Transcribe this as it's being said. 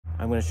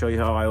I'm gonna show you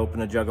how I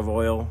open a jug of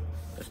oil,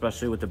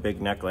 especially with a big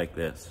neck like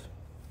this.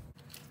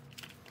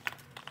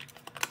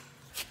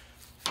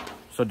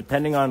 So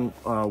depending on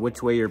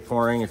which way you're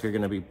pouring, if you're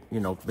gonna be,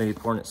 maybe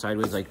pouring it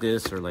sideways like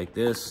this or like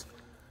this,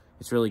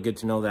 it's really good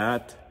to know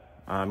that.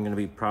 I'm gonna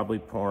be probably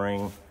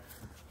pouring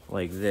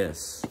like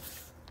this.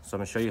 So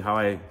I'm gonna show you how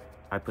I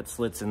put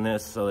slits in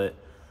this so that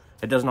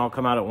it doesn't all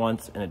come out at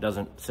once and it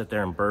doesn't sit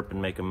there and burp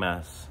and make a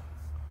mess.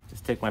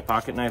 Just take my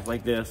pocket knife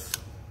like this,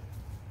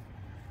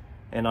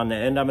 and on the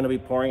end I'm gonna be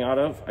pouring out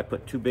of, I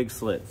put 2 big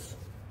slits,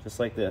 just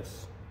like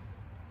this,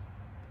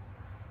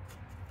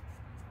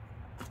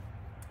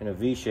 in a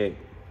V shape.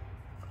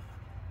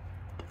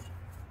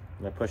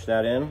 And I push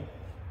that in,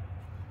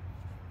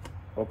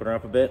 open her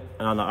up a bit,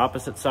 and on the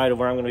opposite side of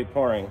where I'm gonna be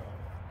pouring,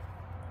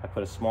 I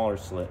put a smaller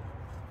slit,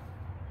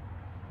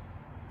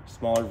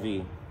 smaller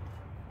V.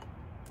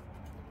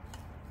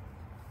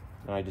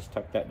 And I just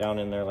tuck that down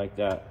in there like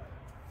that.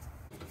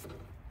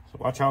 So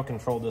watch how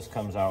controlled this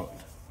comes out.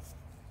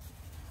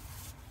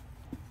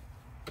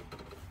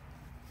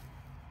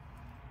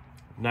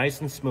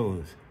 Nice and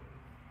smooth.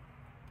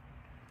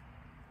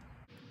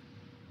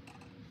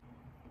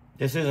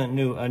 This isn't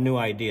a new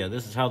idea.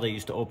 This is how they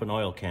used to open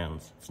oil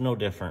cans. It's no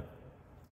different.